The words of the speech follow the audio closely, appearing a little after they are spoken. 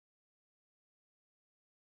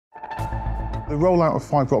The rollout of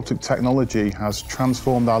fibre optic technology has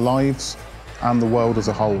transformed our lives and the world as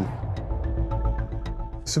a whole.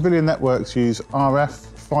 Civilian networks use RF,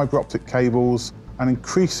 fibre optic cables, and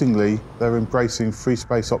increasingly they're embracing free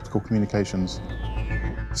space optical communications.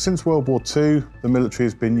 Since World War II, the military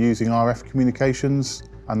has been using RF communications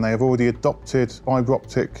and they have already adopted fibre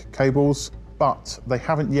optic cables, but they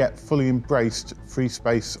haven't yet fully embraced free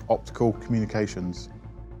space optical communications.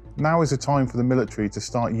 Now is the time for the military to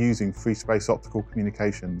start using free space optical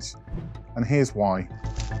communications, and here's why.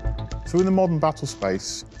 So in the modern battle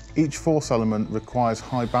space, each force element requires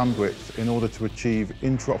high bandwidth in order to achieve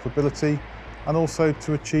interoperability and also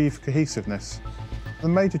to achieve cohesiveness. The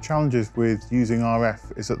major challenges with using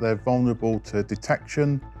RF is that they're vulnerable to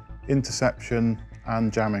detection, interception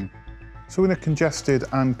and jamming. So in a congested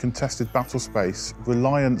and contested battle space,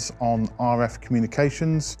 reliance on RF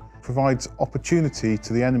communications provides opportunity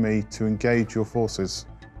to the enemy to engage your forces.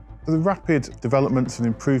 The rapid developments and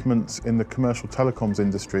improvements in the commercial telecoms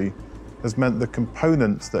industry has meant the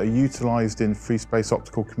components that are utilised in free space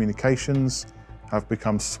optical communications have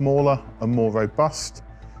become smaller and more robust,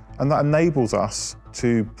 and that enables us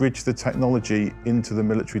to bridge the technology into the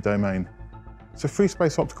military domain. So free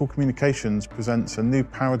space optical communications presents a new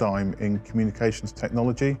paradigm in communications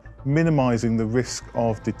technology, minimising the risk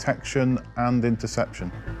of detection and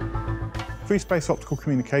interception. Free space optical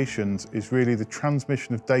communications is really the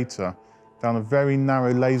transmission of data down a very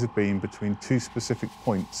narrow laser beam between two specific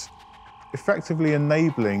points, effectively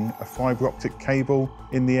enabling a fibre optic cable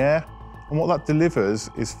in the air, and what that delivers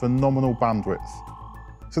is phenomenal bandwidth.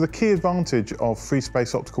 So the key advantage of free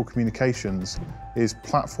space optical communications is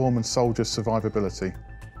platform and soldier survivability.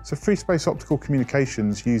 So free space optical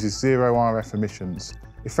communications uses zero RF emissions,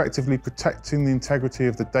 effectively protecting the integrity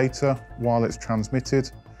of the data while it's transmitted,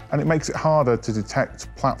 and it makes it harder to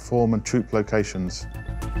detect platform and troop locations.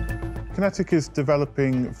 QinetiQ is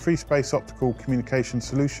developing free space optical communication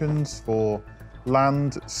solutions for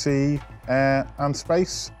land, sea, air and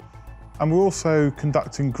space. And we're also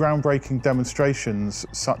conducting groundbreaking demonstrations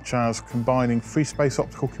such as combining free space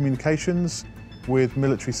optical communications with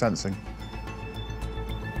military sensing.